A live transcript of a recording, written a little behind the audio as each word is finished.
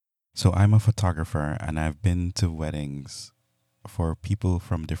So I'm a photographer and I've been to weddings for people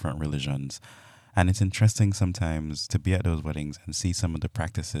from different religions. And it's interesting sometimes to be at those weddings and see some of the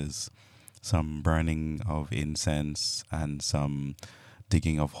practices, some burning of incense and some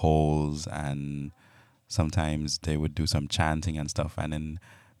digging of holes, and sometimes they would do some chanting and stuff. And then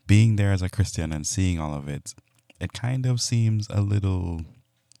being there as a Christian and seeing all of it, it kind of seems a little,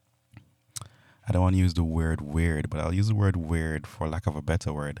 I don't want to use the word weird, but I'll use the word weird for lack of a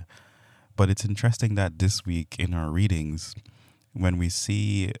better word. But it's interesting that this week in our readings, when we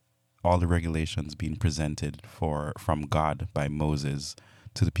see all the regulations being presented for from God by Moses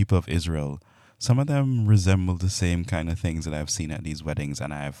to the people of Israel, some of them resemble the same kind of things that I've seen at these weddings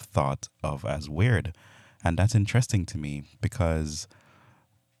and I've thought of as weird. And that's interesting to me because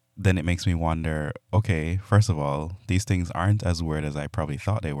then it makes me wonder, okay, first of all, these things aren't as weird as I probably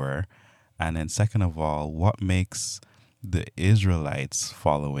thought they were. And then second of all, what makes the Israelites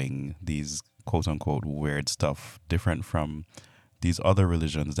following these quote unquote weird stuff different from these other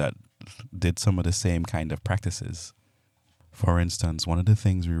religions that did some of the same kind of practices? For instance, one of the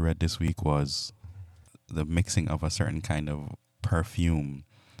things we read this week was the mixing of a certain kind of perfume,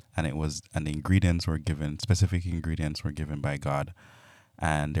 and the ingredients were given, specific ingredients were given by God,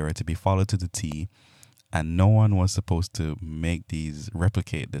 and they were to be followed to the T, and no one was supposed to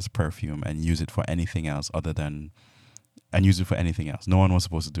replicate this perfume and use it for anything else No one was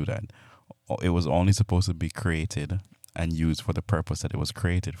supposed to do that. It was only supposed to be created and used for the purpose that it was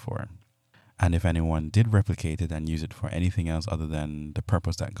created for. And if anyone did replicate it and use it for anything else other than the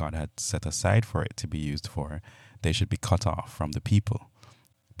purpose that God had set aside for it to be used for, they should be cut off from the people.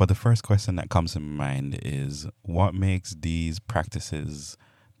 But the first question that comes to mind is, what makes these practices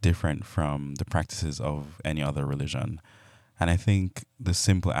different from the practices of any other religion? And I think the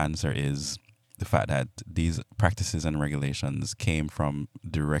simple answer is the fact that these practices and regulations came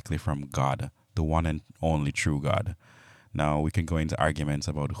directly from God, the one and only true God. Now, we can go into arguments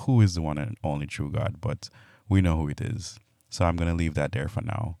about who is the one and only true God, but we know who it is. So I'm going to leave that there for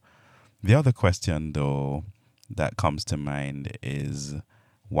now. The other question, though, that comes to mind is,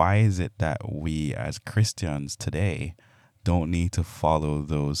 why is it that we as Christians today don't need to follow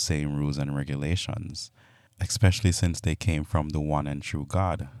those same rules and regulations, especially since they came from the one and true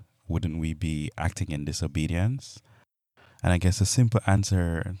God? Wouldn't we be acting in disobedience? And I guess the simple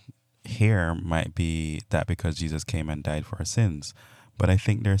answer here might be that because Jesus came and died for our sins. But I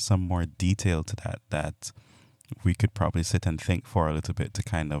think there's some more detail to that we could probably sit and think for a little bit to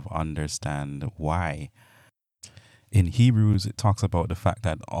kind of understand why. In Hebrews, it talks about the fact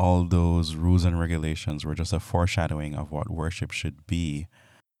that all those rules and regulations were just a foreshadowing of what worship should be.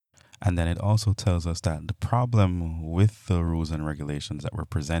 And then it also tells us that the problem with the rules and regulations that were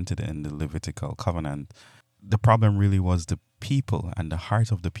presented in the Levitical covenant, the problem really was the people and the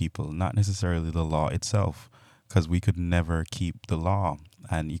heart of the people, not necessarily the law itself, because we could never keep the law.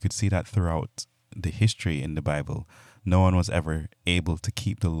 And you could see that throughout the history in the Bible. No one was ever able to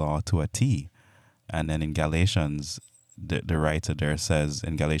keep the law to a T. And then in Galatians, the writer there says,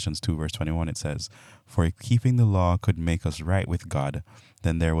 in Galatians 2 verse 21, it says, "For if keeping the law could make us right with God,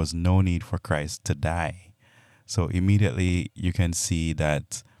 then there was no need for Christ to die." So immediately you can see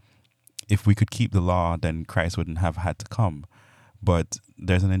that if we could keep the law, then Christ wouldn't have had to come. But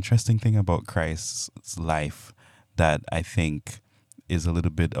there's an interesting thing about Christ's life that I think is a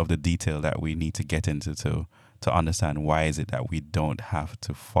little bit of the detail that we need to get into to understand why is it that we don't have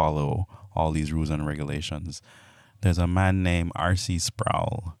to follow all these rules and regulations. There's a man named R.C.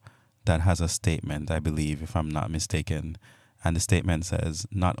 Sproul that has a statement, I believe, if I'm not mistaken. And the statement says,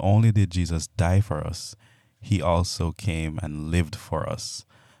 "Not only did Jesus die for us, he also came and lived for us."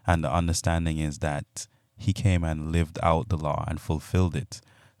 And the understanding is that he came and lived out the law and fulfilled it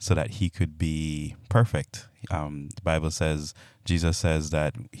so that he could be perfect. The Bible says, Jesus says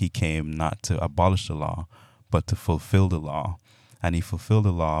that he came not to abolish the law, but to fulfill the law. And he fulfilled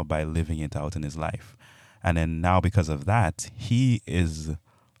the law by living it out in his life. And then now because of that, he is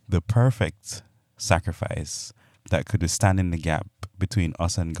the perfect sacrifice that could stand in the gap between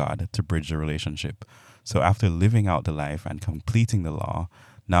us and God to bridge the relationship. So after living out the life and completing the law,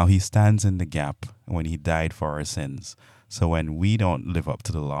 now he stands in the gap when he died for our sins. So when we don't live up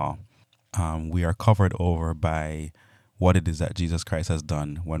to the law, we are covered over by what it is that Jesus Christ has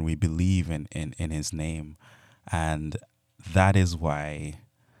done when we believe in his name. And that is why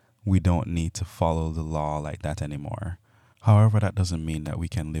we don't need to follow the law like that anymore. However, that doesn't mean that we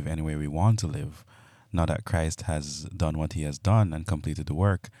can live any way we want to live. Now that Christ has done what he has done and completed the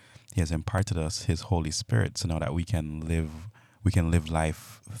work, he has imparted us his Holy Spirit, so now that we can live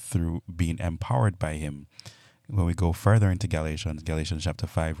life through being empowered by him. when we go further into Galatians chapter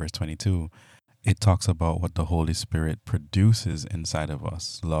 5, verse 22, it talks about what the Holy Spirit produces inside of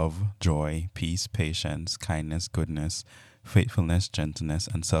us: love, joy, peace, patience, kindness, goodness, faithfulness, gentleness,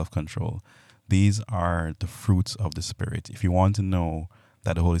 and self-control. These are the fruits of the Spirit. If you want to know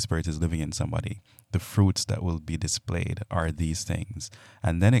that the Holy Spirit is living in somebody, the fruits that will be displayed are these things.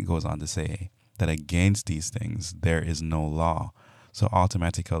 And then it goes on to say that against these things there is no law. So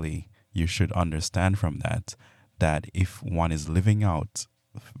automatically you should understand from that if one is living out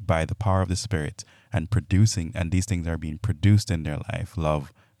by the power of the Spirit and producing, and these things are being produced in their life: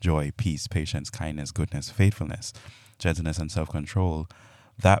 love, joy, peace, patience, kindness, goodness, faithfulness, gentleness, and self-control,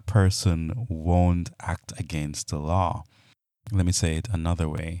 that person won't act against the law. Let me say it another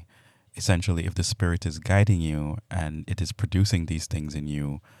way. Essentially, if the Spirit is guiding you and it is producing these things in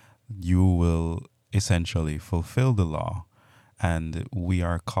you, you will essentially fulfill the law. And we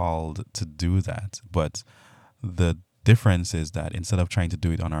are called to do that. But the difference is that instead of trying to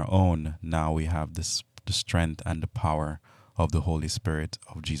do it on our own, now we have the strength and the power of the Holy Spirit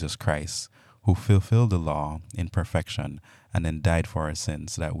of Jesus Christ, who fulfilled the law in perfection and then died for our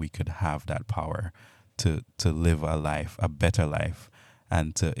sins so that we could have that power to live a life, a better life,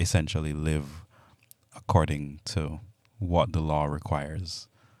 and to essentially live according to what the law requires.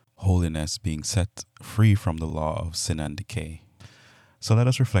 Holiness, being set free from the law of sin and decay. So let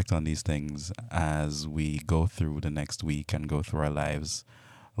us reflect on these things as we go through the next week and go through our lives.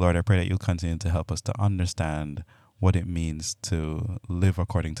 Lord, I pray that you'll continue to help us to understand what it means to live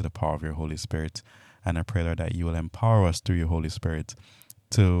according to the power of your Holy Spirit. And I pray, Lord, that you will empower us through your Holy Spirit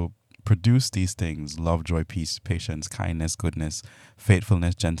to produce these things: love, joy, peace, patience, kindness, goodness,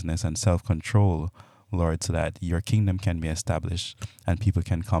 faithfulness, gentleness, and self-control, Lord, so that your kingdom can be established and people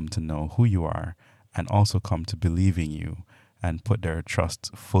can come to know who you are and also come to believe in you and put their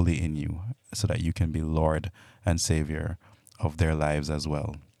trust fully in you so that you can be Lord and Savior of their lives as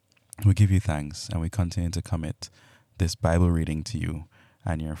well. We give you thanks and we continue to commit this Bible reading to you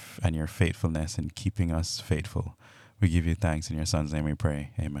and your faithfulness in keeping us faithful. We give you thanks in your Son's name we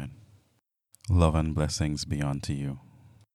pray. Amen. Love and blessings be unto you.